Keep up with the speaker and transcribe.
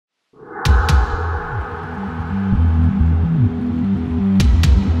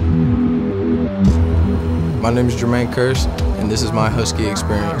My name is Jermaine Kearse, and this is my Husky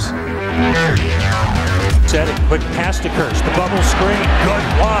experience. Setting, quick pass to Kearse, the bubble screen, good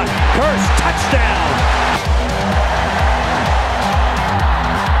block, Kearse, touchdown!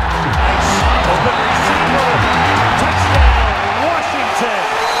 Nice, open receiver, touchdown, Washington!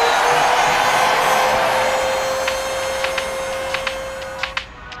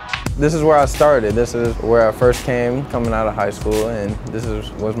 This is where I started. This is where I first came coming out of high school, and this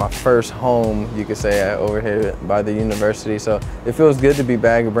was my first home, you could say, over here by the university. So it feels good to be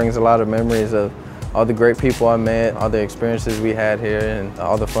back. It brings a lot of memories of all the great people I met, all the experiences we had here, and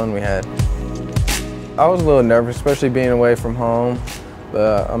all the fun we had. I was a little nervous, especially being away from home.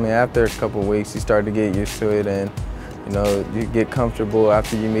 But I mean, after a couple of weeks, you start to get used to it, and you know, you get comfortable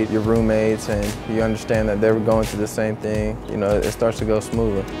after you meet your roommates and you understand that they were going through the same thing. You know, it starts to go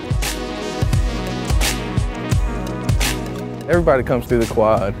smoother. Everybody comes through the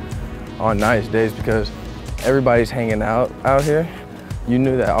quad on nice days because everybody's hanging out here. You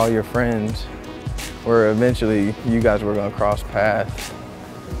knew that all your friends were eventually, you guys were gonna cross paths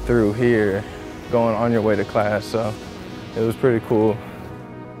through here, going on your way to class, so it was pretty cool.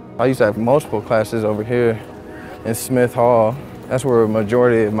 I used to have multiple classes over here in Smith Hall. That's where a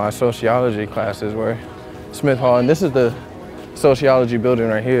majority of my sociology classes were, Smith Hall, and this is the sociology building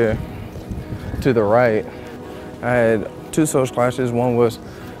right here to the right. I had 2 social classes. One was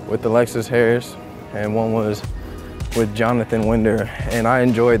with Alexis Harris and one was with Jonathan Winder, and I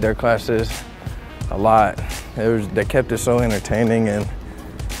enjoyed their classes a lot. They kept it so entertaining and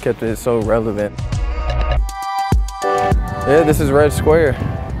kept it so relevant. Yeah, this is Red Square.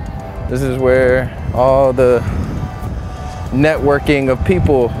 This is where all the networking of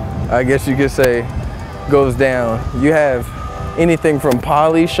people, I guess you could say, goes down. You have anything from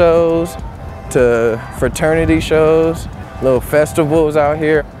poly shows to fraternity shows, little festivals out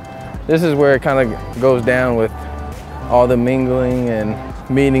here. This is where it kind of goes down with all the mingling and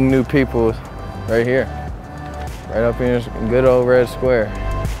meeting new people right here. Right up here in good old Red Square.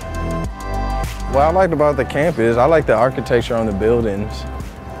 What I liked about the campus, I like the architecture on the buildings.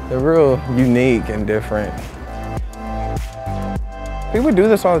 They're real unique and different. People do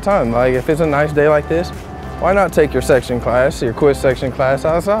this all the time. Like if it's a nice day like this, why not take your section class, your quiz section class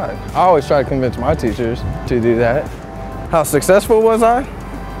outside? I always try to convince my teachers to do that. How successful was I?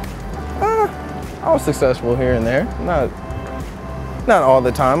 I was successful here and there. Not all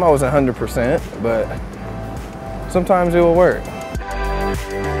the time, I wasn't 100%, but sometimes it will work.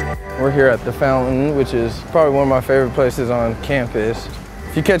 We're here at the fountain, which is probably one of my favorite places on campus.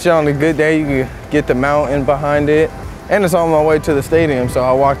 If you catch it on a good day, you can get the mountain behind it. And it's on my way to the stadium, so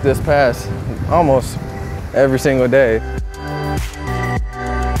I walk this path almost every single day.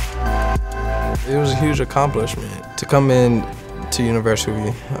 It was a huge accomplishment to come in to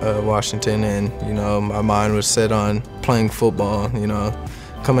University of Washington, and you know, my mind was set on playing football. You know,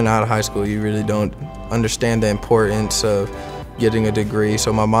 coming out of high school, you really don't understand the importance of getting a degree,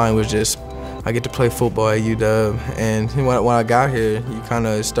 so my mind was just, I get to play football at UW, and when I got here, you kind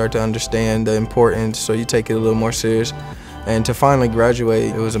of start to understand the importance, so you take it a little more serious. And to finally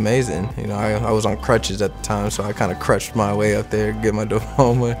graduate, it was amazing. You know, I was on crutches at the time, so I kind of crutched my way up there to get my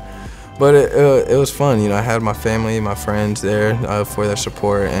diploma. But it was fun. You know, I had my family, my friends there for their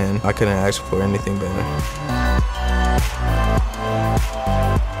support, and I couldn't ask for anything better.